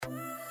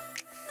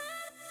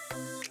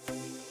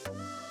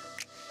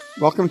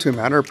Welcome to A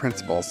Matter of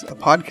Principles, a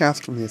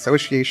podcast from the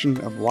Association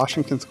of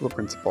Washington School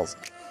Principals.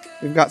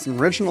 We've got some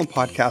original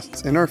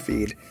podcasts in our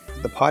feed.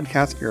 The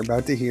podcast you're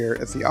about to hear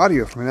is the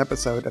audio from an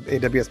episode of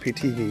AWSP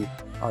TV,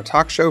 our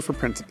talk show for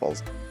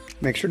principals.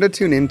 Make sure to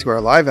tune in to our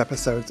live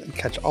episodes and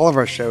catch all of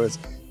our shows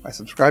by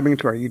subscribing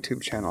to our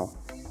YouTube channel.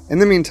 In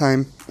the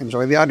meantime,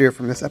 enjoy the audio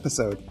from this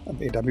episode of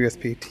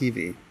AWSP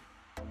TV.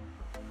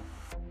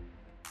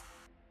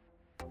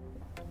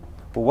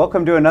 Well,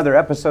 welcome to another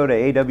episode of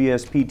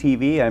AWSP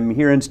TV. I'm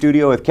here in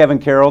studio with Kevin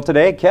Carroll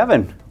today.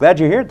 Kevin, glad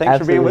you're here. Thanks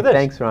for being with us.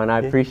 Thanks, Ron. I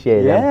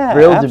appreciate it. Yeah, I'm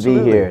thrilled absolutely.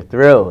 to be here.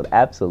 Thrilled.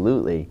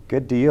 Absolutely.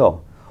 Good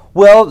deal.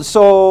 Well,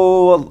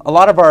 so a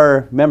lot of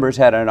our members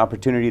had an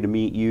opportunity to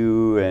meet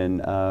you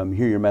and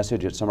hear your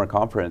message at summer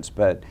conference,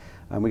 but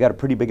we got a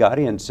pretty big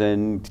audience.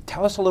 And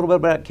tell us a little bit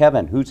about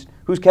Kevin.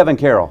 Who's Kevin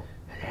Carroll?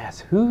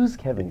 Yes, who's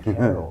Kevin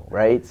Carroll,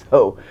 right?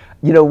 So,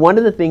 one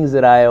of the things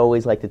that I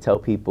always like to tell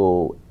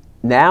people,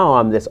 now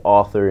I'm this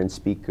author and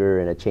speaker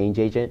and a change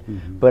agent,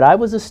 but I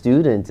was a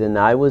student, and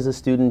I was a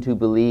student who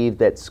believed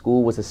that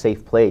school was a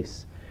safe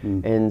place.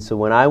 And so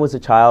when I was a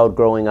child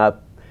growing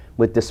up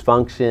with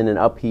dysfunction and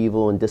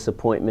upheaval and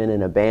disappointment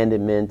and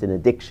abandonment and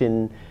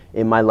addiction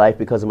in my life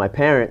because of my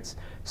parents,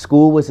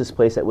 school was this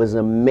place that was an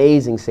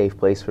amazing safe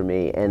place for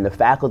me. And the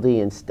faculty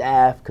and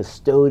staff,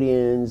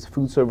 custodians,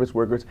 food service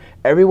workers,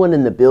 everyone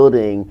in the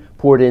building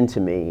poured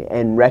into me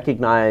and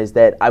recognized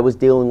that I was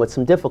dealing with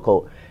some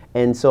difficult.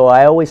 And so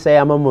I always say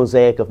I'm a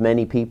mosaic of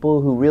many people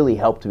who really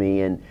helped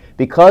me. And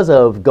because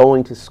of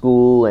going to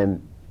school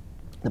and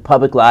the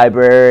public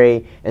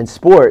library and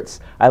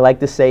sports, I like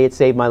to say it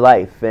saved my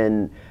life.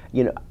 And,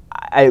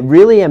 I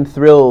really am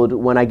thrilled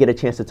when I get a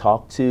chance to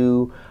talk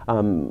to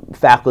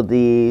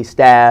faculty,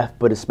 staff,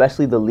 but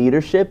especially the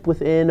leadership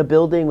within a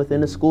building,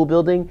 within a school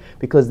building,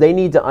 because they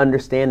need to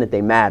understand that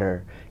they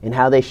matter, and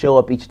how they show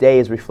up each day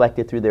is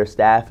reflected through their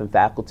staff and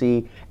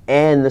faculty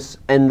and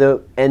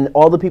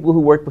all the people who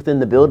work within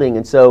the building.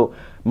 And so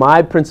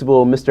my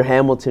principal, Mr.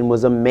 Hamilton,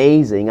 was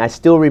amazing. I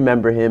still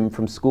remember him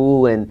from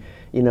school, and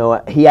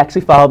he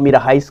actually followed me to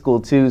high school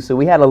too, so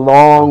we had a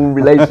long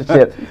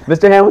relationship.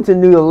 Mr. Hamilton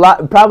knew a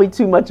lot, probably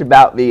too much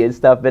about me and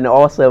stuff, and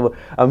also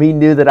he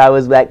knew that I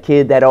was that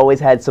kid that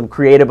always had some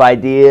creative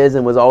ideas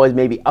and was always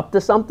maybe up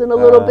to something a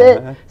little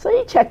bit. So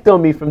he checked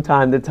on me from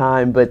time to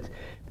time, but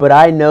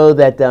I know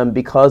that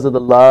because of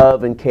the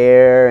love and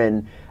care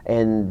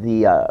and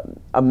the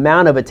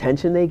amount of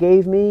attention they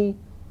gave me,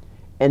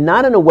 and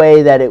not in a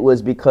way that it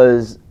was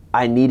because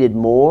I needed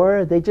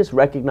more, they just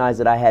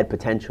recognized that I had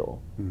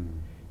potential.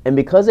 And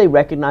because they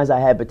recognized I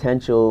had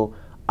potential,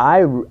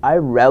 I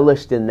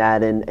relished in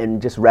that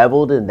and just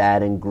reveled in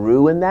that and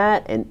grew in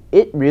that. And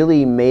it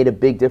really made a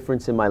big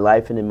difference in my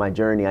life and in my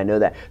journey. I know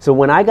that. So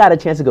when I got a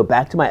chance to go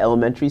back to my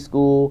elementary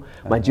school,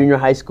 my junior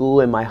high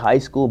school, and my high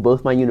school,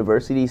 both my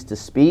universities, to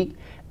speak,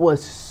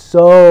 was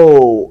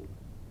so...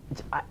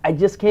 I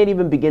just can't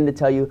even begin to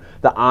tell you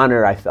the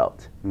honor I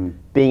felt.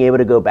 Being able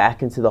to go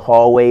back into the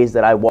hallways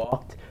that I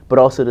walked, but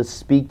also to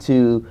speak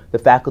to the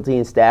faculty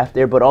and staff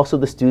there, but also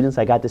the students.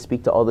 I got to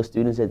speak to all the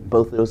students at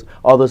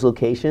all those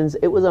locations.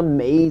 It was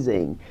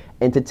amazing.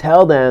 And to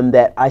tell them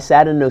that I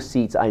sat in those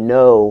seats, I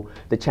know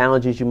the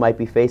challenges you might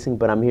be facing,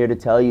 but I'm here to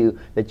tell you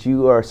that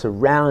you are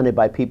surrounded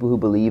by people who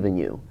believe in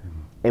you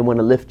and want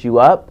to lift you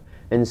up.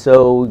 And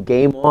so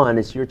game on,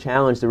 it's your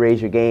challenge to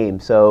raise your game.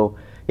 So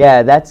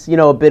yeah, that's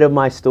a bit of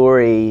my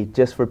story,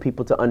 just for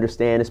people to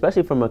understand,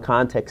 especially from a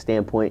context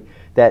standpoint,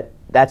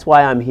 that's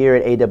why I'm here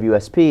at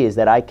AWSP, is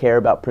that I care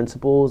about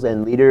principals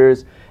and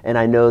leaders, and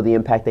I know the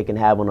impact they can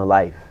have on a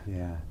life.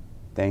 Yeah,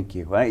 thank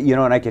you.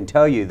 And I can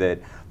tell you that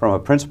from a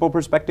principal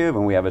perspective,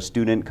 when we have a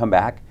student come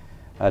back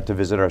to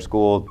visit our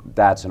school,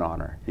 that's an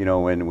honor.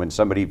 When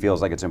somebody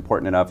feels like it's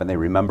important enough and they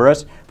remember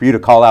us, for you to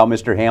call out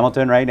Mr.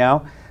 Hamilton right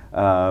now,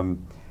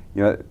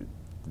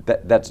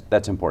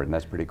 that's important.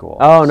 That's pretty cool.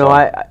 Oh, no,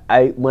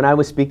 I when I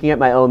was speaking at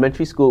my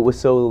elementary school, it was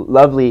so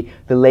lovely.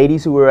 The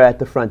ladies who were at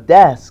the front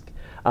desk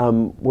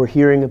were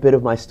hearing a bit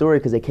of my story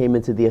because they came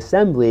into the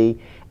assembly,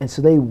 and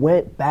so they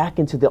went back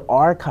into the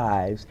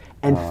archives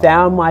and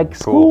found my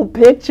school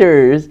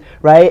pictures,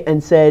 right,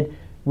 and said,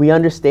 we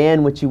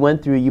understand what you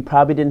went through. You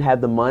probably didn't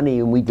have the money,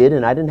 and we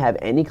didn't. I didn't have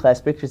any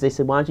class pictures. They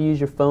said, why don't you use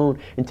your phone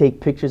and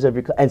take pictures of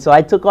your class? And so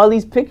I took all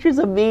these pictures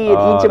of me in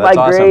each of my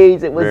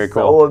grades. It was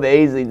so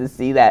amazing to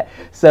see that.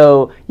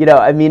 So,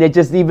 it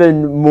just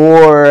even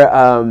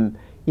more,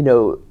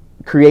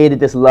 created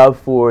this love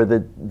for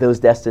those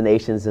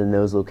destinations and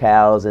those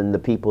locales and the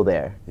people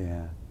there.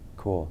 Yeah,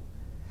 cool.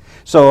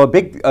 So a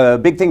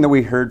big thing that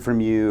we heard from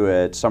you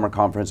at summer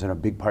conference, and a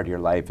big part of your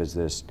life, is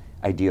this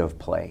idea of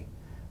play.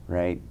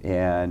 Right,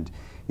 and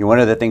one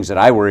of the things that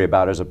I worry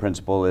about as a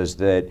principal is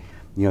that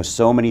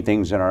so many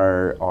things in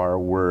our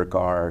work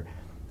are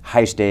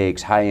high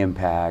stakes, high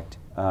impact,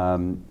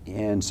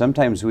 and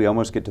sometimes we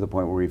almost get to the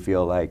point where we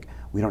feel like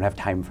we don't have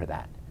time for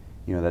that.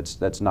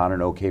 That's not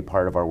an okay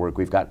part of our work.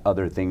 We've got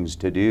other things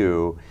to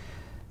do,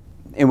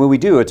 and when we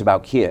do, it's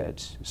about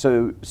kids.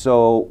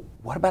 So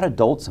what about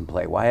adults in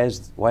play? Why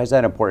is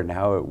that important?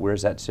 Where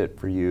does that sit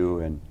for you?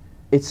 And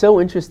It's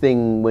so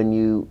interesting when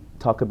you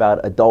talk about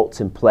adults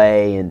and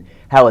play and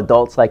how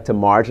adults like to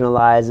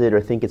marginalize it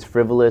or think it's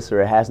frivolous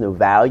or it has no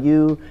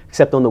value,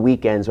 except on the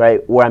weekends,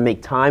 right? Where I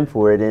make time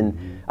for it.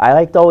 And I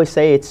like to always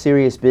say it's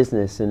serious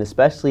business, and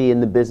especially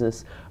in the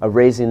business of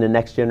raising the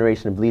next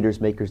generation of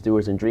leaders, makers,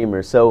 doers, and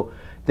dreamers. So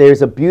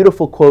there's a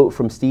beautiful quote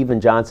from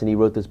Stephen Johnson. He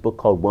wrote this book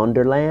called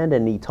Wonderland,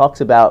 and he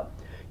talks about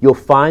you'll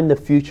find the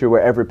future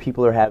wherever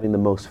people are having the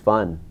most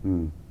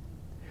fun.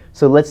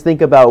 So let's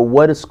think about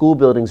what do school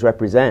buildings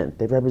represent?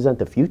 They represent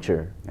the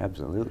future.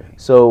 Absolutely.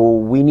 So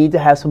we need to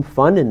have some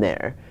fun in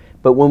there.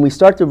 But when we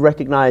start to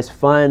recognize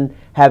fun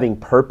having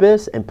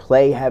purpose and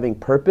play having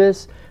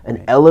purpose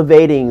and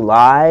elevating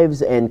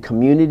lives and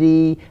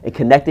community and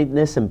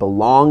connectedness and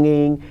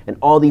belonging and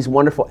all these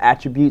wonderful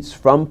attributes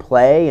from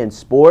play and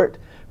sport,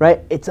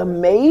 right? It's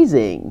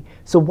amazing.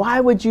 So why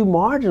would you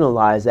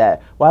marginalize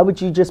that? Why would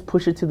you just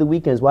push it to the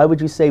weekends? Why would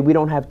you say we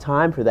don't have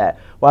time for that?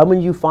 Why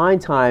wouldn't you find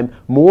time,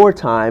 more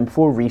time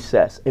for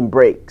recess and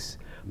breaks?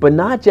 But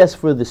not just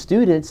for the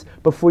students,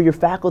 but for your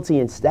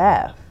faculty and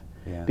staff.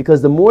 Yeah.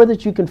 Because the more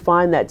that you can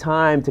find that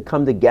time to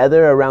come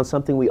together around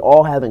something we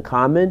all have in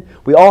common,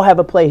 we all have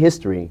a play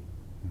history.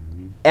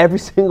 Every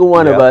single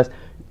one of us.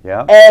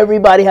 Yeah.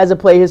 Everybody has a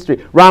play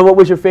history. Ron, what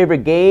was your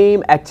favorite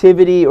game,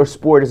 activity, or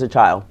sport as a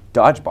child?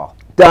 Dodgeball.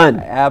 Done.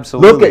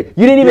 Absolutely. Look,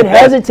 you didn't even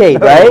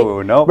hesitate, right?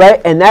 No. Right?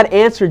 And that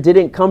answer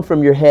didn't come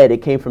from your head,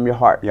 it came from your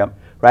heart. Yep.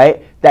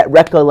 Right? That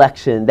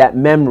recollection, that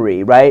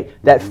memory, right?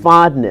 That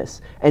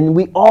fondness. And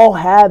we all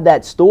have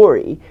that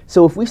story.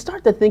 So if we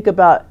start to think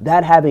about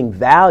that having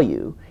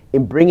value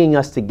in bringing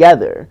us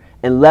together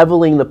and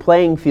leveling the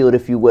playing field,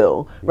 if you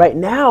will, right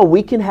now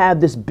we can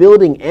have this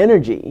building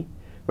energy,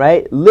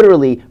 right?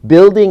 Literally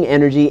building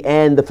energy,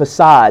 and the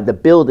facade, the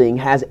building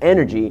has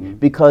energy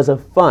because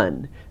of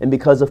fun and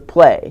because of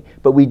play,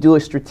 but we do it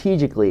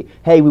strategically.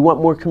 Hey, we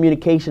want more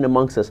communication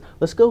amongst us.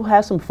 Let's go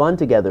have some fun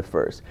together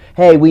first.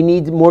 Hey, we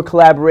need more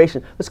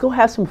collaboration. Let's go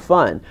have some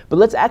fun, but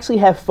let's actually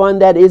have fun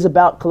that is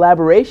about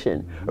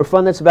collaboration, or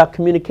fun that's about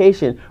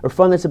communication, or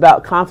fun that's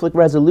about conflict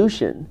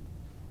resolution.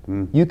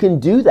 You can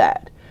do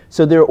that.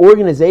 So there are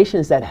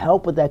organizations that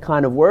help with that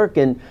kind of work.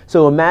 And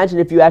so imagine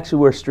if you actually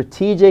were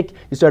strategic,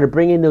 you started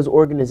bringing those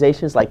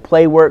organizations like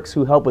Playworks,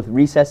 who help with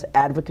recess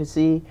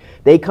advocacy.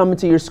 They come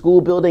into your school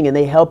building and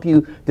they help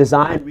you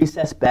design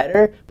recess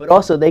better, but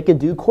also they can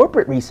do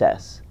corporate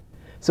recess.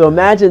 So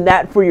imagine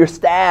that for your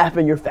staff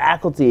and your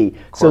faculty.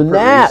 So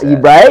now,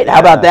 right? How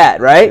about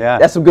that, right? Yeah.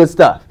 That's some good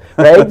stuff,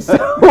 right?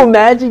 So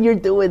imagine you're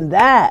doing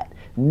that.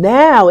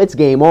 Now it's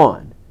game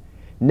on.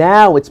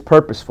 Now it's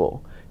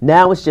purposeful.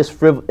 Now it's just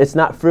it's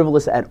not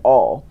frivolous at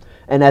all.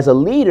 And as a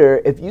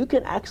leader, if you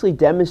can actually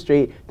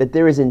demonstrate that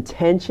there is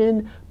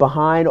intention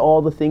behind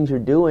all the things you're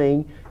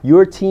doing,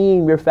 your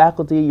team, your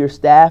faculty, your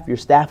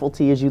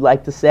staffalty, as you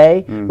like to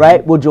say,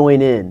 right, will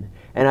join in.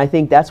 And I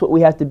think that's what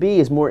we have to be,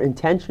 is more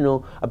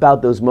intentional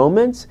about those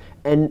moments.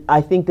 And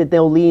I think that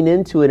they'll lean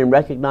into it and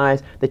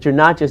recognize that you're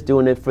not just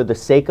doing it for the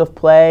sake of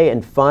play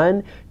and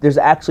fun. There's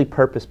actually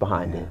purpose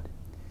behind it.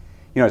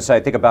 You know, so I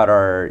think about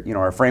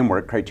our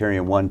framework,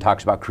 criterion 1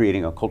 talks about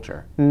creating a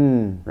culture,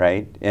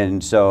 right?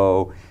 And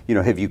so,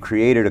 have you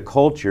created a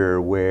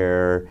culture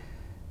where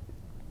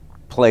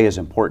play is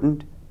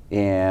important,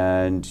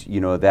 and,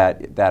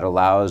 that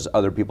allows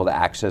other people to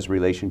access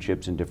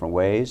relationships in different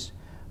ways?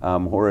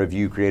 Or have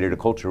you created a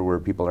culture where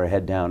people are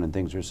head down and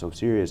things are so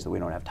serious that we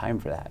don't have time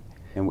for that?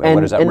 And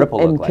what does that ripple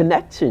look like? And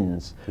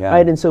connections,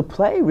 right? And so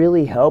play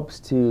really helps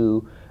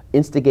to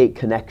instigate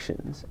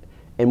connections.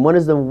 And one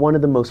of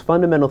the most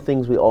fundamental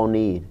things we all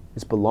need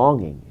is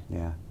belonging.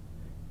 Yeah.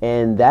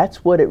 And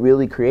that's what it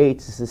really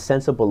creates, is a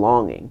sense of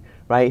belonging,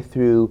 right?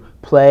 Through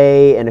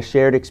play and a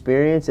shared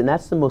experience. And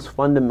that's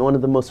one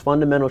of the most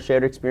fundamental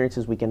shared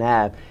experiences we can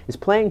have, is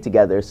playing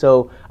together.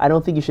 So I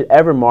don't think you should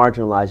ever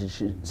marginalize it.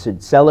 You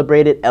should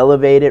celebrate it,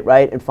 elevate it,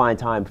 right? And find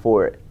time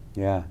for it.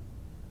 Yeah.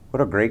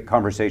 What a great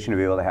conversation to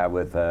be able to have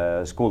with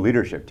a school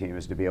leadership team,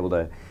 is to be able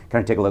to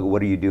kind of take a look at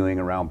what are you doing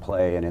around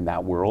play and in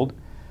that world.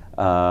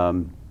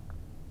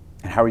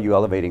 And how are you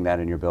elevating that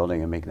in your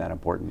building and making that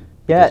important?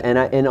 Yeah,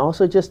 and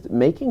also just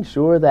making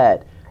sure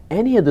that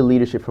any of the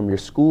leadership, from your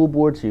school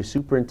board to your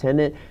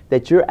superintendent,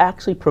 that you're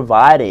actually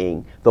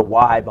providing the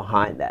why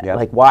behind that.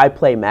 Like why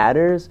play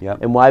matters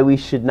and why we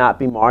should not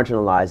be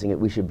marginalizing it,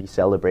 we should be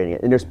celebrating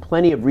it. And there's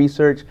plenty of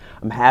research.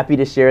 I'm happy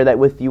to share that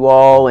with you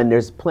all, and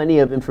there's plenty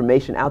of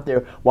information out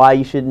there why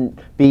you shouldn't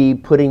be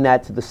putting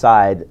that to the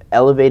side.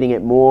 Elevating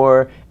it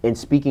more and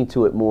speaking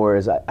to it more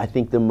is, I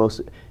think, the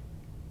most...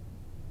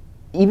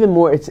 Even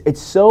more,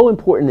 it's so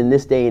important in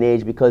this day and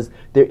age, because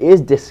there is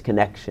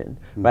disconnection,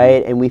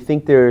 right? And we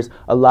think there's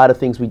a lot of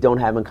things we don't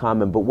have in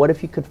common, but what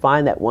if you could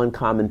find that one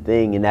common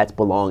thing, and that's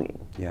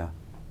belonging?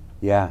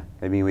 Yeah.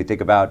 I mean, we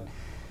think about,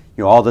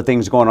 all the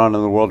things going on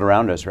in the world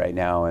around us right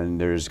now,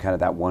 and there's kind of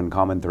that one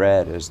common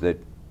thread, is that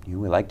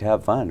we like to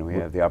have fun. We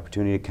have the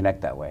opportunity to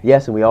connect that way.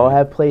 Yes, and we all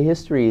have play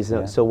histories,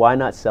 so why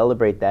not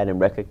celebrate that and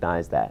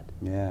recognize that?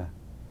 Yeah.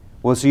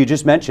 Well, so you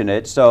just mentioned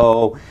it.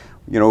 So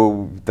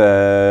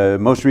the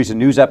most recent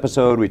news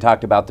episode, we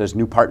talked about this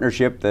new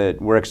partnership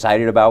that we're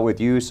excited about with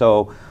you.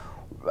 So,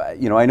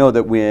 I know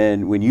that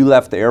when you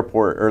left the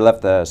airport or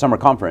left the summer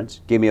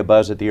conference, gave me a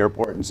buzz at the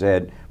airport and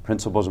said,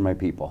 principals are my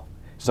people.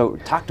 So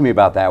talk to me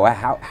about that.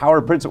 How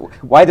are principals?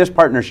 Why this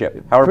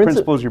partnership? How are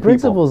principals your people?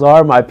 Principals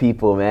are my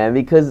people, man,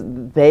 because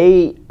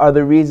they are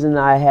the reason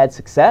I had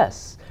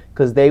success,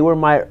 because they were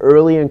my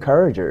early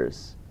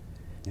encouragers.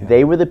 Yeah.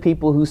 They were the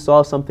people who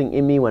saw something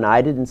in me when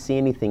I didn't see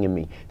anything in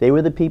me. They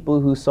were the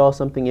people who saw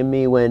something in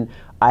me when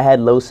I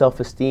had low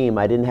self-esteem,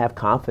 I didn't have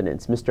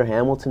confidence. Mr.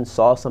 Hamilton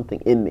saw something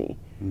in me.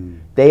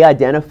 They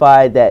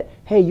identified that,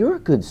 hey, you're a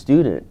good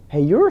student. Hey,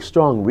 you're a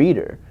strong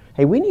reader.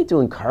 Hey, we need to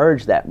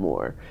encourage that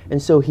more.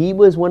 And so he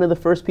was one of the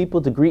first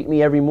people to greet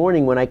me every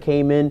morning when I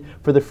came in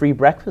for the free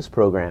breakfast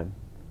program.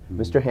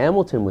 Mr.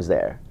 Hamilton was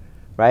there,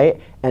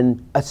 right?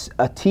 And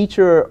a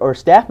teacher or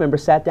staff member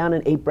sat down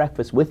and ate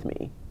breakfast with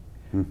me.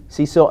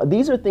 See, so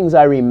these are things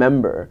I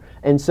remember.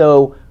 And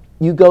so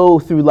you go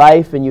through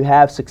life and you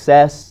have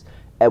success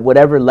at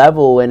whatever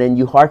level, and then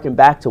you harken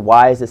back to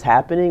why is this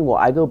happening? Well,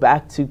 I go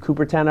back to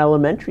Coopertown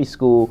Elementary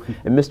School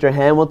and Mr.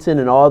 Hamilton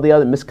and all the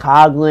other, Miss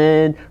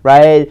Coughlin,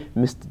 right?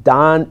 Miss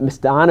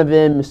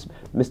Donovan,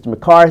 Mr.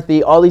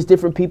 McCarthy, all these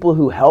different people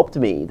who helped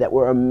me that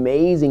were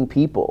amazing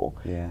people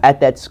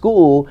at that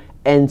school.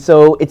 And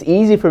so it's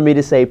easy for me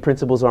to say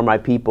principals are my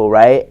people,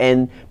 right?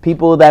 And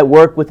people that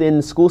work within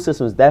the school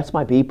systems, that's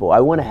my people.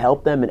 I want to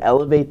help them and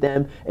elevate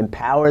them,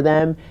 empower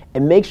them,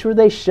 and make sure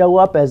they show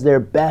up as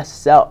their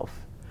best self.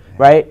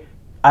 Right?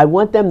 I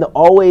want them to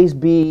always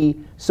be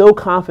so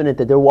confident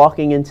that they're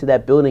walking into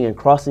that building and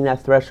crossing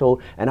that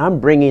threshold, and I'm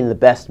bringing the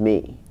best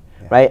me,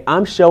 right?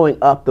 I'm showing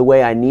up the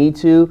way I need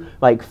to,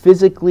 like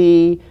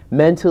physically,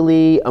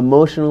 mentally,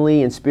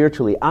 emotionally, and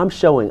spiritually. I'm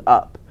showing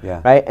up,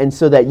 right? And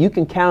so that you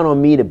can count on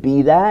me to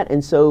be that.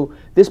 And so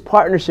this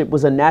partnership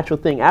was a natural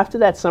thing. After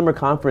that summer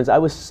conference, I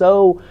was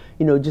so,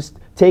 just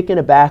taken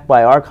aback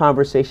by our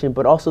conversation,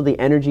 but also the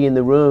energy in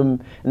the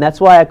room. And that's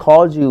why I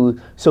called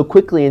you so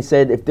quickly and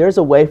said, if there's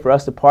a way for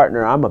us to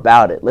partner, I'm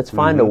about it. Let's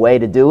find a way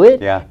to do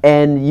it.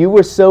 And you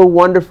were so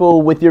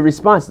wonderful with your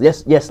response.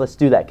 Yes, let's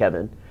do that,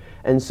 Kevin.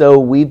 And so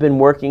we've been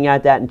working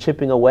at that and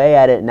chipping away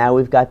at it. And now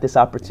we've got this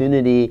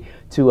opportunity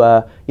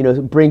to,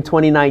 bring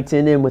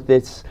 2019 in with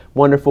this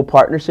wonderful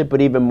partnership,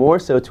 but even more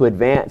so to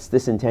advance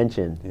this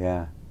intention.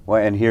 Yeah.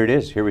 Well, and here it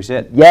is. Here we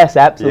sit. Yes,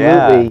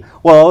 absolutely. Yeah.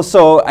 Well,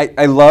 so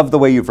I love the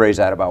way you phrase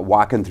that about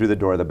walking through the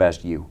door the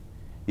best you.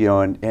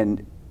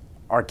 And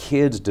our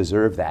kids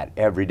deserve that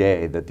every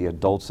day, that the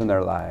adults in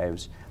their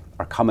lives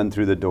are coming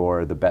through the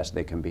door the best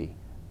they can be,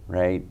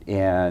 right?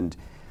 And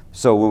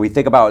so when we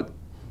think about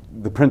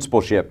the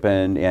principalship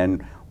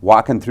and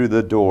walking through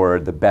the door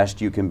the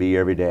best you can be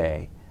every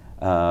day,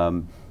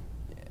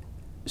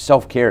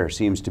 self-care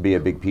seems to be a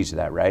big piece of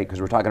that, right?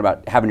 Because we're talking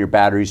about having your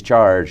batteries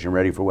charged and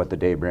ready for what the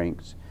day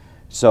brings.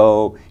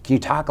 So can you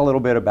talk a little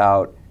bit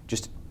about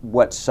just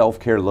what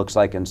self-care looks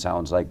like and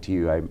sounds like to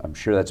you? I'm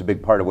sure that's a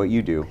big part of what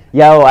you do.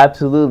 Yeah, oh,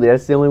 absolutely.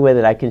 That's the only way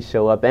that I can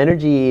show up.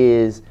 Energy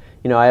is,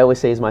 I always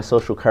say is my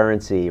social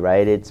currency,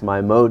 right? It's my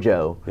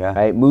mojo,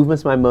 right?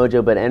 Movement's my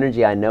mojo, but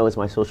energy I know is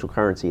my social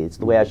currency. It's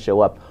the way I show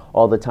up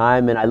all the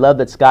time. And I love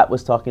that Scott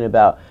was talking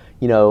about,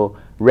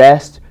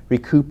 rest,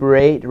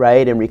 recuperate,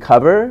 right, and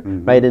recover,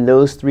 right, and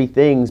those three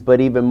things.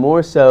 But even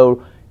more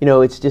so,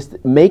 it's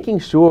just making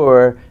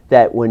sure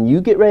that when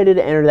you get ready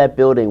to enter that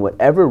building,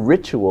 whatever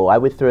ritual, I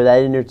would throw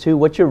that in there too.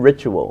 What's your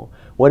ritual?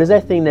 What is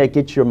that thing that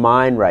gets your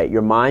mind right,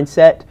 your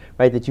mindset,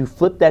 right, that you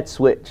flip that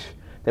switch,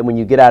 that when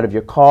you get out of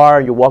your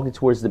car, you're walking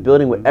towards the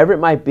building, whatever it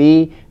might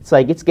be, it's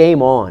like it's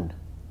game on.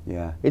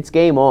 Yeah. It's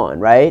game on,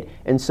 right?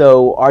 And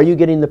so are you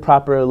getting the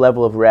proper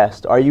level of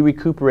rest? Are you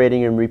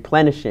recuperating and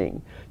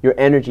replenishing your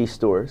energy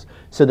stores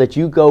so that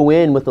you go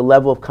in with a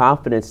level of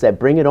confidence that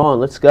bring it on,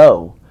 let's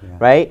go,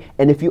 right?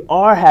 And if you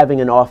are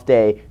having an off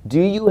day, do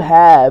you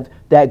have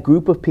that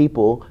group of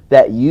people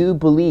that you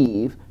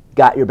believe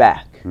got your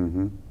back?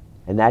 And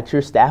that's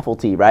your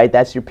staffalty, right?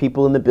 That's your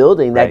people in the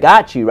building that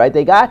got you, right?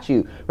 They got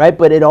you, right?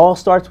 But it all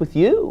starts with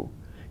you.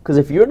 Because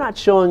if you're not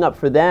showing up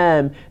for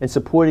them and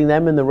supporting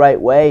them in the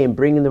right way and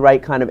bringing the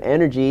right kind of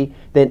energy,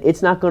 then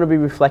it's not going to be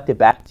reflected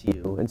back to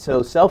you. And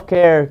so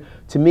self-care,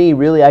 to me,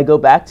 really, I go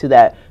back to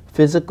that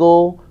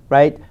physical,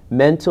 right,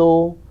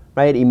 mental,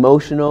 right,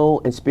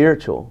 emotional, and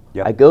spiritual.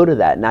 I go to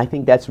that. And I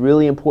think that's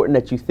really important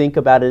that you think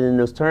about it in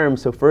those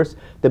terms. So first,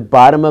 the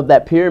bottom of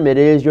that pyramid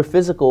is your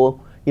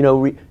physical,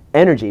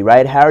 energy,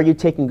 right? How are you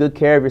taking good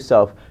care of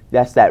yourself?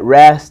 That's that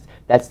rest.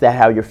 That's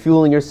how you're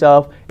fueling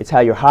yourself. It's how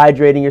you're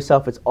hydrating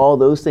yourself. It's all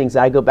those things.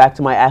 I go back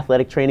to my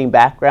athletic training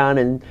background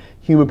and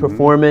human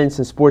performance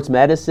and sports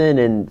medicine,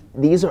 and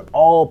these are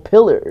all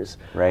pillars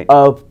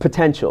of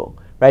potential,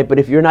 right? But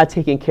if you're not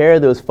taking care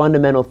of those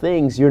fundamental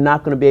things, you're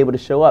not going to be able to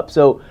show up.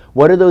 So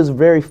what are those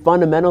very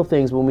fundamental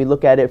things when we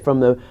look at it from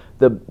the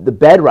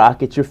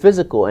bedrock? It's your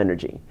physical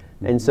energy.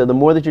 And so the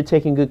more that you're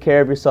taking good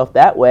care of yourself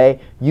that way,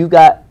 you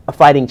got a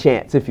fighting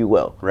chance, if you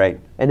will. Right.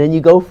 And then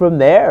you go from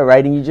there,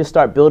 right? And you just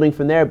start building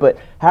from there. But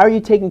how are you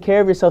taking care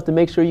of yourself to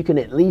make sure you can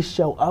at least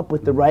show up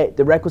with the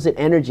requisite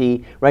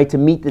energy, right, to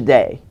meet the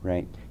day?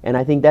 Right. And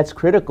I think that's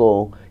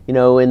critical,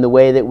 in the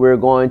way that we're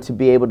going to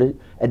be able to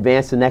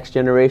advance the next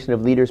generation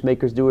of leaders,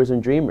 makers, doers,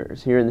 and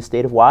dreamers here in the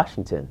state of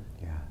Washington.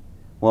 Yeah.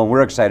 Well,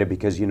 we're excited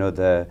because,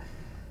 the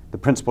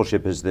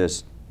principalship is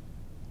this,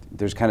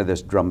 there's kind of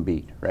this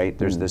drumbeat, right?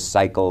 There's this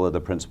cycle of the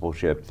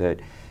principalship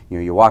that,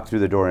 you walk through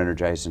the door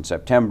energized in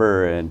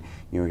September, and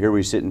here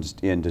we sit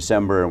in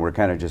December, and we're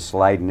kind of just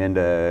sliding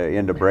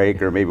into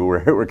break, or maybe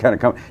we're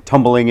kind of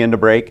tumbling into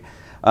break.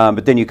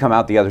 But then you come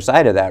out the other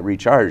side of that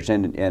recharged,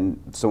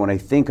 and so when I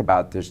think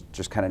about this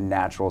just kind of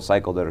natural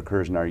cycle that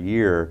occurs in our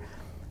year,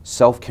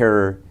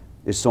 self-care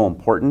is so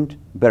important,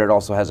 but it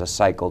also has a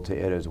cycle to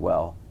it as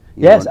well.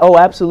 Yes,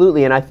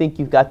 absolutely, and I think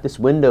you've got this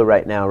window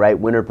right now, right,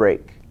 winter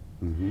break.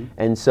 Mm-hmm.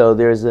 And so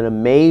there's an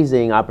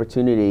amazing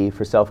opportunity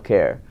for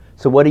self-care.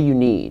 So what do you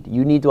need?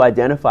 You need to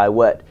identify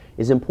what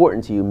is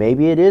important to you.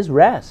 Maybe it is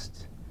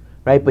rest,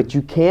 right? But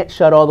you can't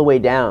shut all the way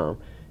down,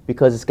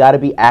 because it's got to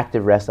be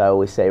active rest, I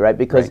always say, right?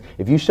 Because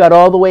if you shut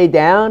all the way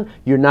down,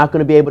 you're not going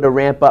to be able to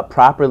ramp up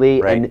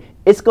properly, and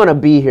it's going to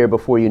be here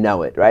before you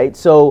know it, right?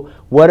 So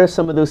what are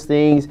some of those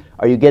things?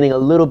 Are you getting a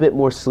little bit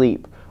more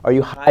sleep? Are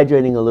you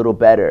hydrating a little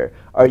better?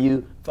 Are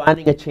you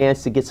finding a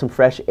chance to get some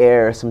fresh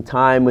air, some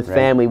time with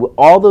family?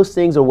 All those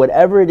things, or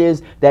whatever it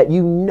is that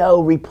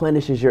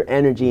replenishes your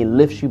energy and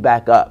lifts you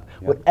back up.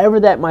 Yep. Whatever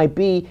that might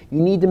be, you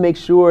need to make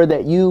sure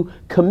that you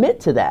commit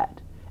to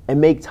that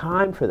and make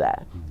time for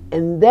that.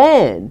 And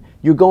then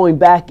you're going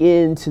back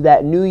into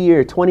that new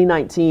year,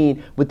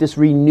 2019, with this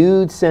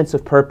renewed sense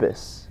of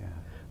purpose,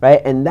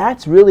 right? And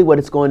that's really what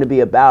it's going to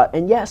be about.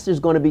 And yes, there's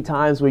going to be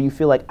times where you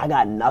feel like I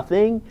got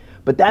nothing,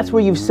 but that's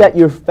where you've set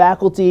your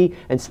faculty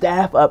and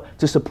staff up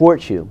to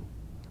support you,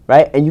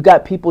 right? And you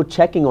got people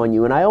checking on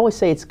you. And I always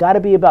say it's got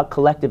to be about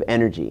collective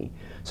energy.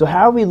 So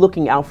how are we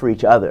looking out for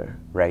each other?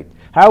 Right.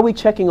 How are we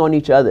checking on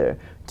each other?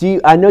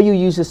 I know you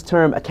use this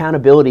term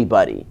accountability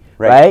buddy.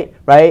 Right?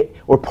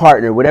 Or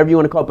partner, whatever you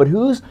want to call it. But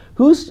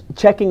who's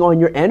checking on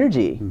your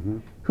energy? Mm-hmm.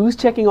 Who's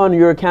checking on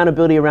your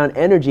accountability around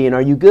energy? And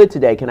are you good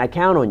today? Can I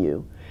count on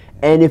you?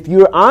 And if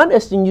you're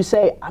honest and you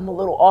say, I'm a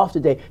little off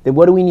today, then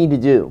what do we need to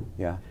do?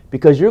 Yeah.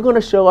 Because you're going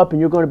to show up and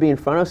you're going to be in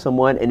front of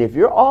someone, and if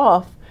you're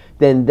off,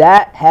 then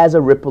that has a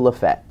ripple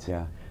effect.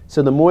 Yeah.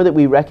 So the more that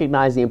we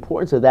recognize the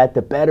importance of that,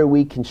 the better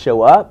we can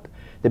show up.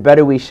 The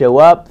better we show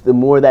up, the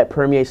more that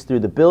permeates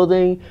through the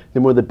building, the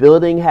more the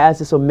building has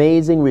this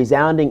amazing,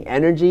 resounding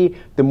energy,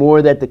 the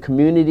more that the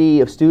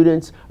community of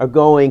students are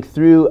going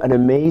through an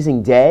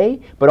amazing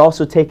day, but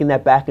also taking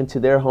that back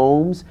into their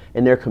homes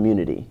and their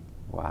community.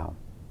 Wow.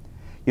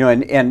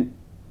 And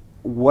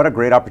what a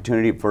great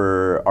opportunity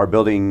for our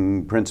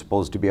building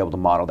principals to be able to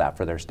model that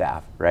for their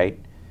staff, right?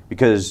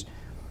 Because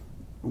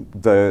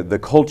the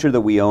culture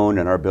that we own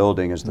in our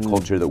building is the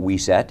culture that we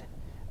set.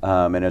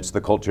 And it's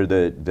the culture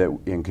that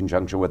in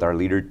conjunction with our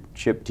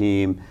leadership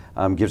team,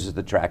 gives us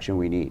the traction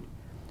we need.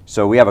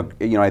 So we have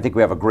I think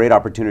we have a great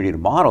opportunity to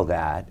model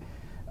that.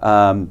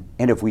 And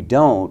if we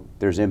don't,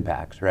 there's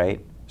impacts, right?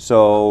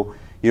 So,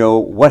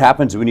 what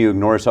happens when you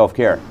ignore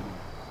self-care?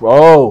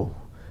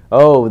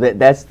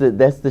 That's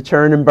the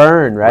churn and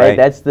burn, right?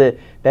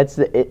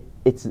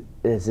 It's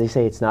as they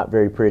say, it's not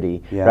very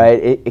pretty,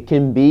 right? It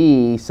can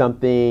be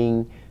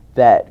something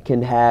that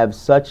can have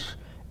such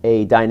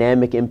a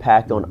dynamic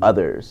impact on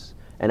others.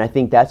 And I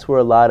think that's where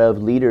a lot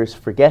of leaders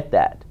forget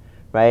that,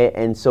 right?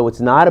 And so it's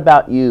not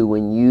about you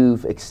when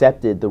you've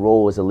accepted the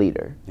role as a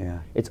leader. Yeah.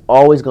 It's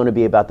always going to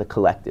be about the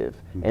collective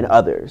and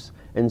others.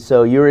 And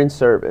so you're in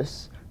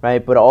service,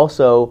 right? But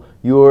also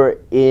you're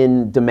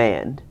in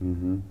demand,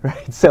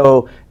 right?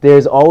 So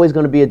there's always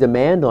going to be a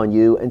demand on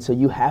you, and so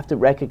you have to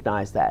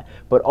recognize that.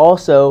 But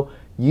also,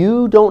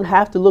 you don't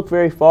have to look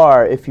very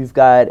far if you've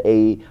got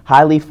a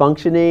highly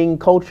functioning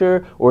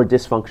culture or a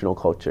dysfunctional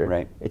culture.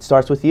 Right. It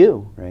starts with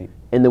you. Right.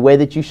 And the way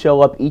that you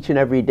show up each and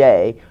every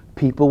day,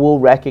 people will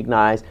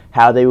recognize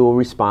how they will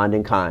respond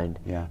in kind.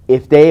 Yeah.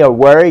 If they are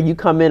worried, you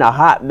come in a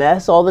hot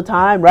mess all the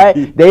time,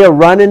 right? They are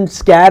running,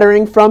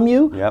 scattering from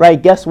you,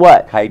 right? Guess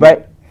what? Hiding.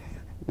 Right?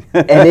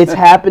 And it's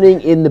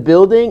happening in the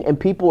building, and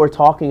people are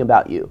talking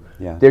about you.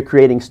 Yeah. They're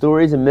creating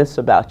stories and myths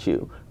about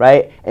you,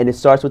 right? And it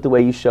starts with the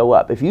way you show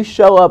up. If you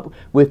show up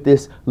with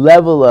this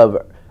level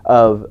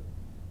of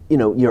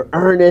you're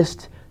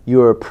earnest,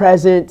 you're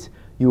present,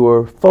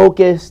 you're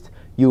focused,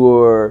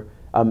 you're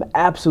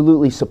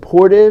absolutely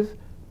supportive,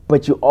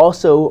 but you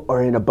also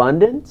are in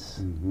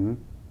abundance,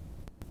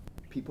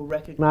 people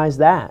recognize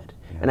that.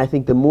 And I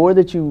think the more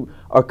that you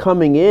are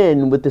coming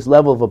in with this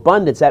level of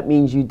abundance, that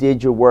means you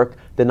did your work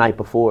the night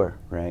before.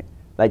 Right.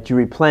 Like you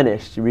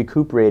replenished, you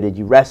recuperated,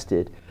 you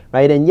rested,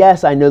 right? And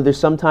yes, I know there's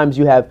sometimes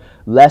you have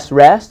less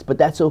rest, but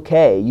that's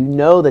okay. You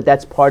know that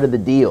that's part of the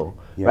deal,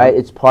 right?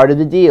 It's part of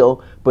the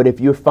deal. But if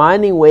you're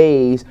finding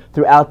ways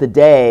throughout the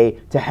day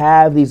to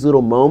have these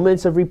little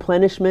moments of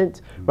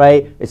replenishment,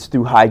 right? It's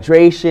through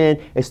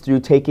hydration, it's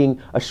through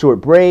taking a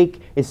short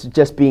break, it's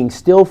just being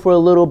still for a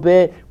little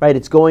bit, right?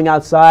 It's going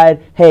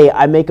outside. Hey,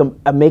 I make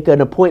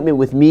an appointment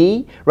with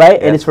me,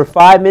 right? And it's for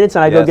 5 minutes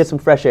and I go get some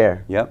fresh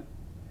air. Yep.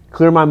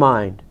 Clear my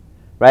mind,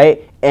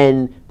 right?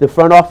 And the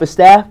front office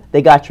staff,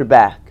 they got your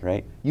back.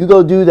 Right. You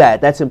go do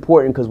that. That's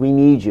important because we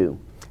need you.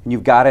 And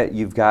you've got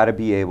to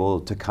be able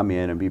to come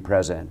in and be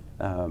present.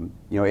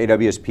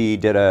 AWSP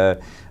did a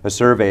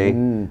survey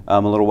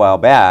a little while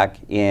back,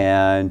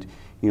 and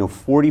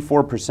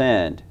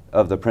 44%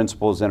 of the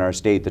principals in our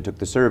state that took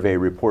the survey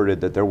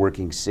reported that they're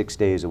working 6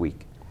 days a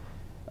week.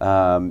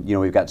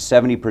 We've got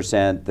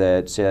 70%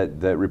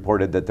 that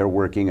reported that they're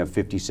working a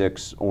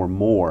 56 or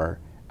more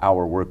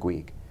hour work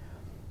week.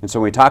 And so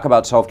when we talk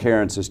about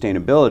self-care and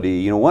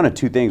sustainability, one of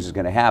two things is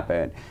going to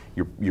happen.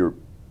 Your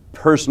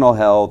personal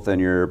health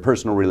and your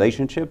personal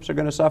relationships are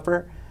going to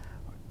suffer,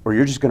 or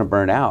you're just going to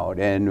burn out.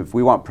 And if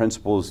we want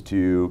principals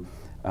to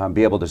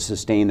be able to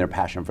sustain their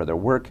passion for their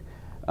work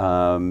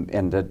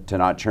and to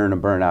not churn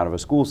and burn out of a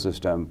school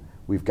system,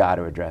 we've got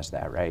to address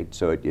that, right?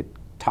 So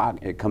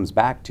it comes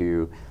back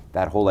to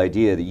that whole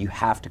idea that you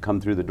have to come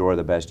through the door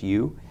the best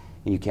you,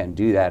 and you can't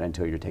do that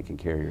until you're taking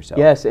care of yourself.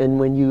 Yes, and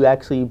when you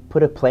actually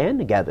put a plan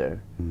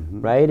together,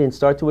 right, and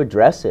start to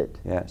address it.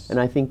 Yes. And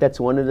I think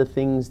that's one of the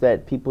things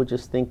that people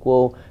just think,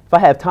 well, if I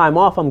have time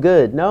off, I'm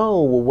good.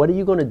 No, well, what are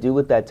you going to do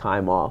with that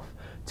time off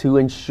to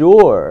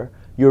ensure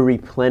you're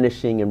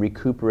replenishing and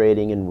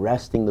recuperating and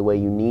resting the way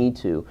you need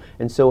to?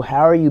 And so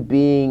how are you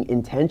being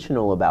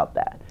intentional about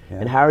that? Yeah.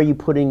 And how are you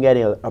putting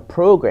together a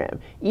program?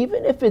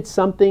 Even if it's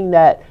something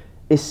that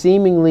is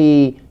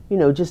seemingly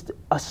just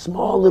a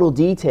small little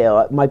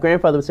detail. My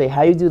grandfather would say,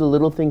 how you do the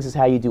little things is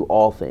how you do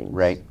all things.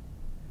 Right.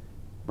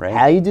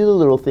 How you do the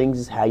little things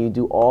is how you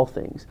do all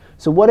things.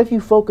 So what if you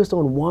focused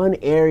on one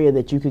area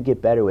that you could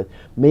get better with?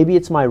 Maybe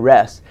it's my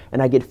rest,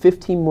 and I get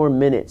 15 more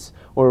minutes,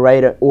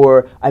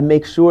 or I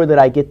make sure that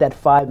I get that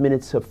 5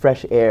 minutes of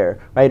fresh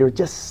air, right? Or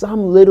just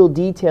some little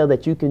detail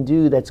that you can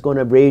do that's going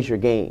to raise your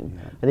game.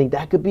 Yeah. I think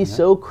that could be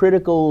so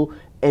critical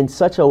and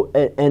such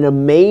an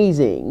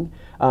amazing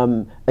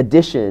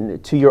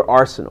addition to your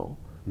arsenal,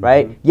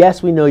 right?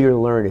 Yes, we know you're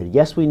learned.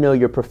 Yes, we know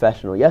you're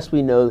professional. Yes,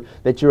 we know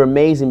that you're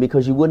amazing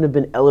because you wouldn't have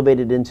been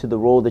elevated into the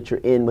role that you're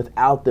in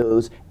without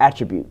those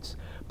attributes.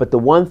 But the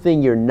one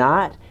thing you're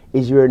not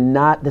is you're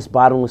not this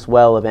bottomless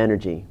well of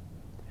energy.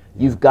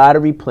 You've got to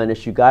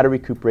replenish. You've got to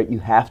recuperate. You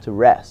have to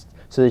rest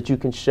so that you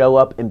can show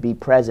up and be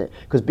present,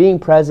 because being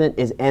present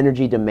is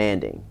energy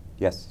demanding.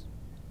 Yes.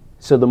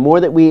 So the more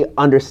that we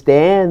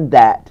understand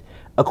that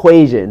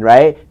equation,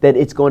 right, that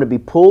it's going to be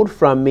pulled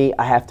from me,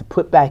 I have to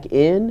put back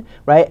in,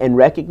 right, and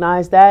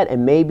recognize that,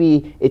 and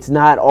maybe it's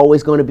not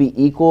always going to be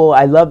equal.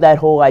 I love that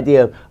whole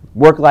idea of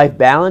work-life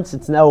balance.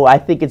 I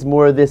think it's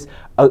more of this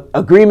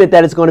agreement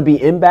that it's going to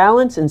be in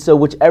balance, and so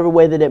whichever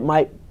way that it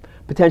might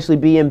potentially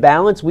be in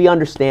balance, we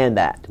understand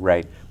that.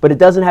 Right. But it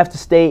doesn't have to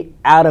stay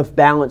out of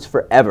balance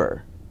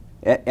forever.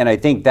 And I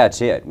think that's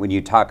it. When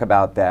you talk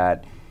about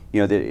that,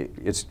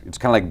 it's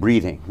kind of like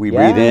breathing. We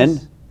breathe in,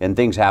 and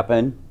things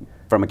happen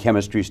from a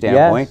chemistry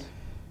standpoint,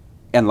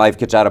 and life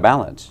gets out of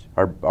balance.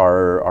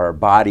 Our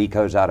body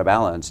goes out of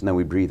balance, and then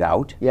we breathe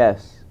out.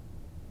 Yes.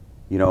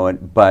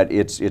 But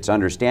it's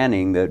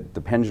understanding that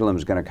the pendulum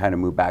is going to kind of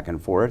move back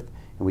and forth,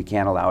 and we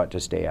can't allow it to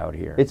stay out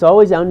here. It's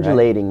always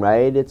undulating,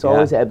 right? It's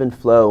always ebb and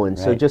flow, and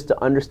so just to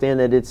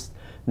understand that it's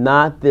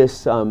not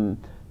this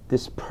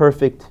this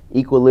perfect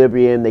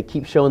equilibrium. They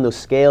keep showing those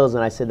scales,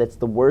 and I said that's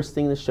the worst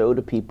thing to show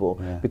to people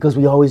because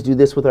we always do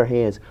this with our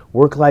hands.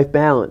 Work-life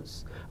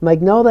balance. I'm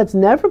like, no, that's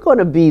never going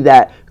to be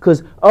that,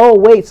 because, oh,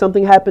 wait,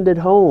 something happened at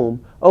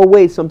home. Oh,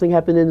 wait, something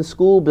happened in the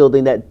school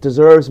building that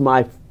deserves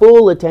my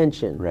full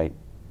attention. Right.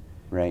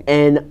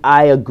 And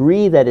I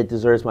agree that it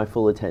deserves my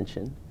full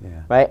attention,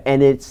 right?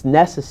 And it's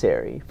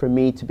necessary for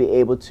me to be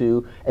able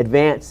to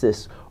advance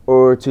this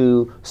or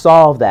to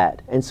solve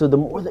that. And so the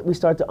more that we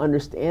start to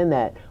understand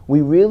that,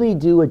 we really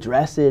do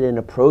address it and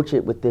approach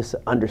it with this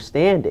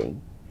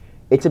understanding.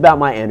 It's about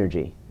my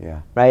energy,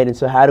 right? And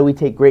so how do we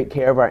take great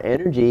care of our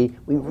energy?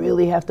 We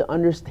really have to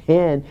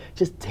understand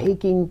just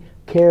taking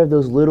care of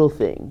those little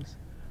things,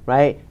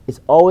 right? It's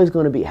always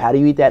going to be, how do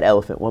you eat that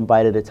elephant one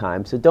bite at a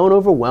time? So don't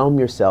overwhelm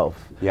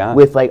yourself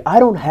with like, I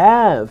don't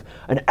have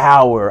an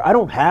hour. I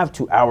don't have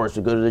 2 hours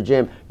to go to the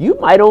gym. You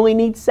might only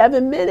need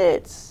 7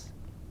 minutes.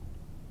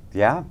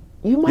 Yeah.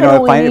 You might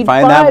only need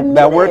 5 minutes.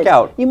 That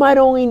workout. You might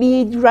only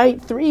need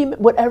 3,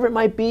 whatever it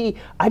might be.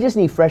 I just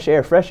need fresh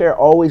air. Fresh air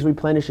always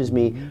replenishes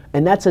me,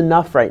 and that's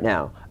enough right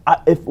now.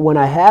 When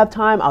I have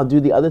time, I'll do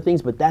the other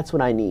things, but that's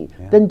what I need.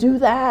 Then do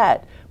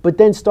that. But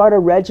then start a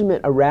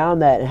regimen around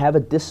that and have a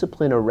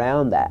discipline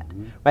around that,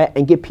 right?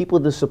 And get people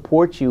to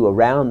support you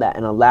around that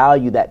and allow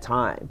you that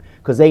time,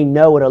 because they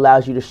know it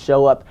allows you to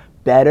show up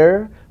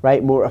better,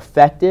 right? More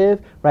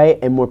effective, right?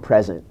 And more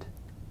present.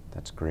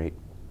 That's great.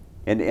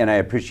 And I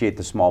appreciate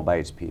the small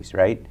bites piece,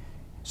 right?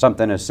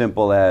 Something as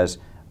simple as,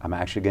 I'm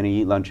actually going to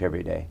eat lunch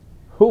every day.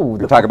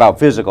 We talk about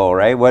physical,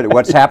 right?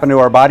 What's happened to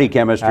our body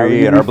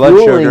chemistry and our blood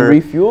sugar.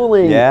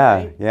 Refueling. Yeah,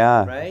 right?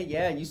 yeah. Right?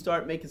 Yeah, you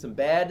start making some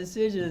bad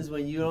decisions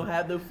when you don't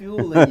have the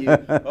fuel in you.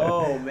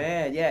 Oh,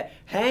 man, yeah.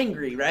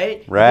 Hangry,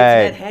 right?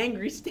 Right. It's that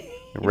hangry state.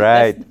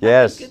 Right,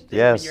 yes, When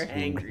yes. you're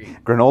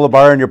hangry. Granola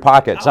bar in your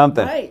pocket,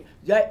 something. Right.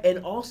 Yeah, and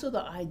also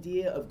the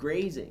idea of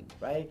grazing,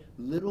 right?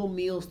 Little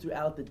meals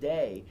throughout the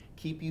day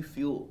keep you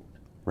fueled.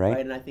 Right.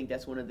 And I think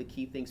that's one of the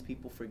key things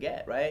people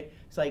forget, right?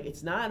 It's like,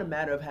 it's not a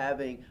matter of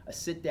having a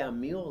sit-down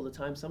meal all the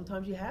time.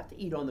 Sometimes you have to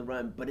eat on the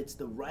run, but it's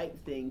the right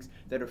things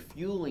that are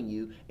fueling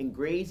you, and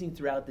grazing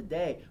throughout the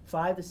day.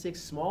 5 to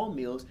 6 small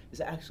meals is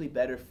actually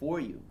better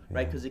for you,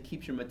 right? Because it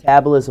keeps your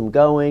metabolism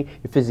going,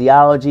 your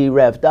physiology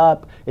revved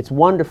up. It's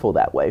wonderful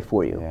that way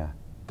for you. Yeah,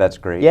 that's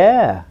great.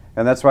 Yeah.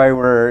 And that's why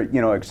we're,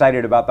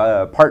 excited about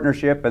the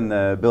partnership and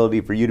the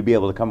ability for you to be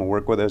able to come and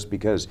work with us,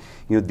 because,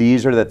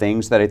 these are the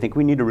things that I think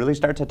we need to really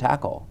start to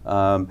tackle.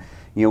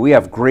 We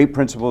have great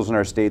principals in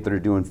our state that are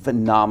doing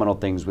phenomenal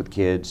things with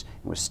kids,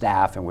 with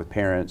staff, and with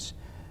parents,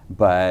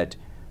 but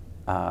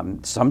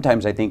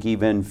sometimes I think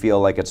even feel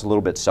like it's a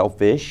little bit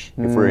selfish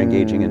if we're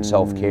engaging in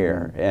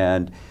self-care.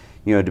 And,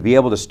 to be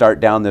able to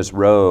start down this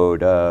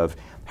road of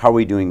how are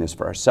we doing this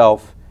for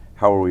ourselves,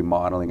 how are we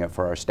modeling it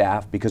for our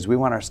staff? Because we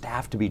want our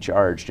staff to be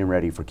charged and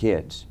ready for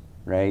kids,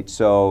 right?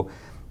 So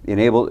in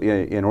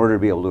order to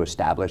be able to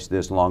establish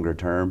this longer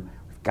term,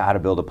 we've got to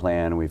build a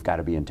plan, and we've got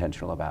to be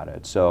intentional about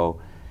it.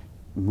 So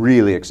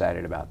really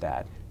excited about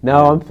that.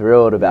 No, I'm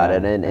thrilled about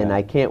it, and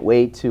I can't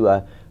wait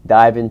to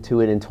dive into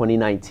it in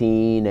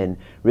 2019 and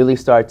really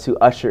start to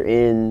usher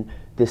in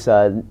this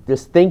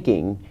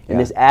thinking and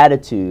this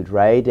attitude,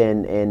 right?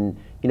 And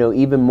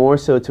even more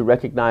so to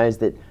recognize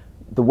that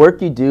the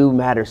work you do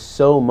matters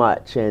so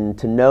much, and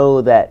to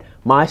know that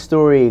my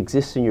story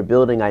exists in your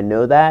building, I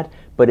know that,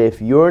 but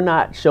if you're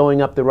not showing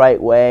up the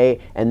right way,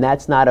 and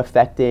that's not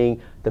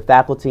affecting the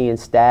faculty and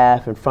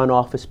staff and front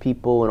office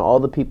people and all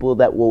the people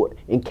that will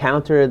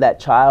encounter that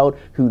child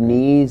who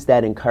needs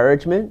that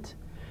encouragement,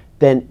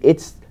 then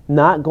it's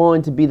not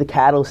going to be the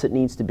catalyst it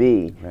needs to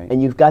be. Right. And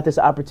you've got this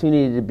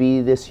opportunity to be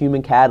this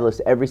human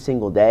catalyst every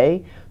single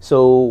day.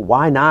 So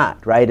why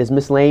not, right? As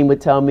Miss Lane would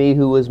tell me,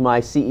 who was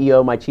my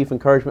CEO, my chief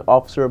encouragement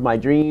officer of my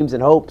dreams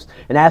and hopes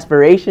and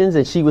aspirations,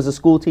 and she was a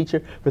school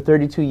teacher for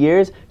 32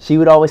 years, she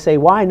would always say,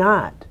 why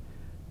not?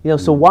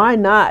 So why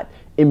not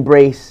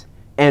embrace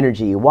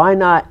energy? Why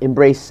not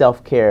embrace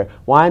self-care?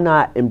 Why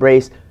not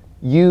embrace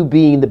you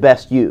being the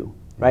best you?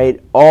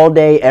 Right, all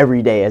day,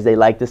 every day, as they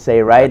like to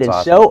say, right, That's and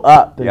awesome. Show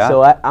up. And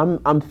so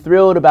I'm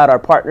thrilled about our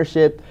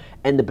partnership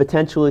and the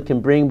potential it can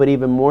bring, but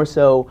even more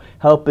so,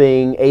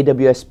 helping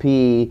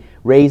AWSP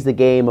raise the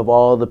game of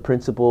all the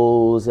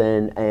principals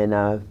and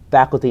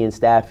faculty and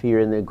staff here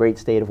in the great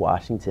state of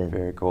Washington.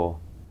 Very cool.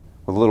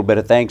 With a little bit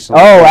of thanks. Oh,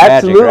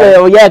 absolutely. Magic, right?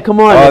 Oh, yeah,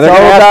 come on. Oh, they're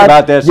going to ask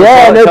about this.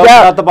 Yeah, no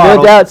doubt.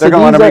 No doubt. They're going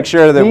to want to make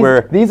sure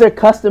that These are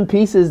custom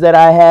pieces that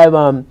I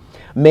have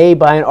made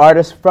by an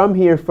artist from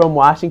here, from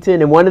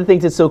Washington. And one of the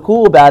things that's so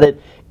cool about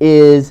it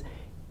is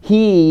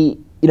he,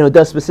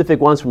 does specific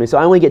ones for me. So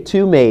I only get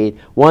 2 made.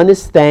 One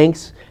is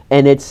thanks,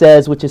 and it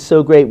says, which is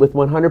so great, with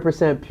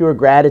 100% pure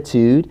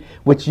gratitude,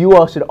 which you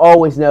all should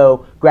always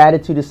know,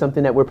 gratitude is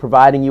something that we're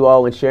providing you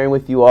all and sharing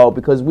with you all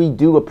because we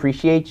do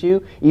appreciate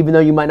you, even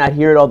though you might not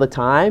hear it all the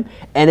time.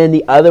 And then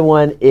the other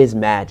one is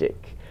magic.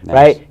 Nice.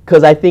 Right?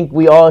 Because I think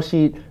we all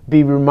should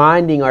be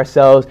reminding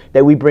ourselves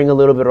that we bring a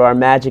little bit of our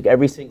magic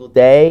every single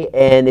day.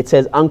 And it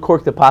says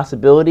uncork the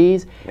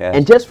possibilities. Yes.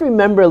 And just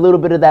remember a little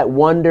bit of that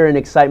wonder and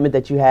excitement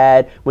that you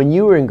had when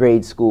you were in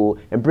grade school,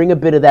 and bring a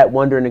bit of that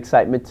wonder and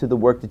excitement to the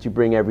work that you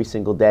bring every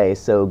single day.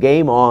 So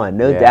game on,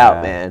 no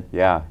doubt, man.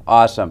 Yeah,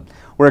 awesome.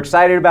 We're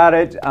excited about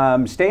it.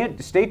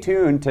 Stay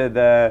tuned to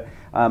the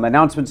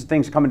announcements and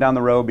things coming down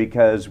the road,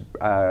 because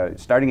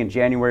starting in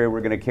January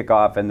we're going to kick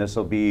off, and this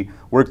will be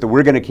work that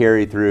we're going to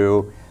carry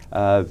through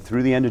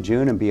the end of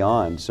June and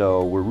beyond.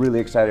 So we're really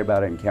excited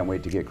about it and can't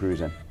wait to get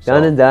cruising.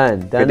 Done and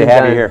done. Good to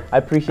have you here. I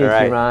appreciate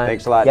you, Ron.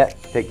 Thanks a lot.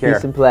 Yep. Take care.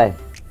 Peace and play.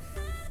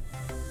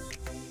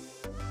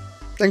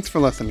 Thanks for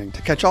listening.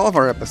 To catch all of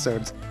our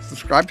episodes,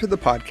 subscribe to the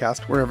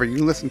podcast wherever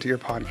you listen to your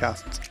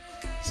podcasts.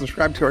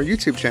 Subscribe to our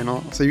YouTube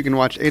channel so you can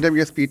watch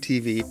AWSP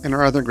TV and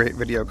our other great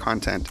video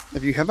content.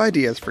 If you have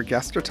ideas for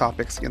guests or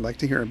topics you'd like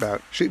to hear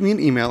about, shoot me an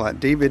email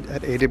at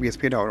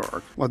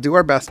david@awsp.org. We'll do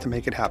our best to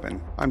make it happen.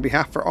 On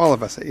behalf of all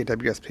of us at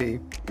AWSP,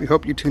 we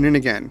hope you tune in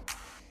again.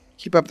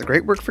 Keep up the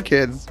great work for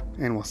kids,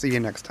 and we'll see you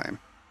next time.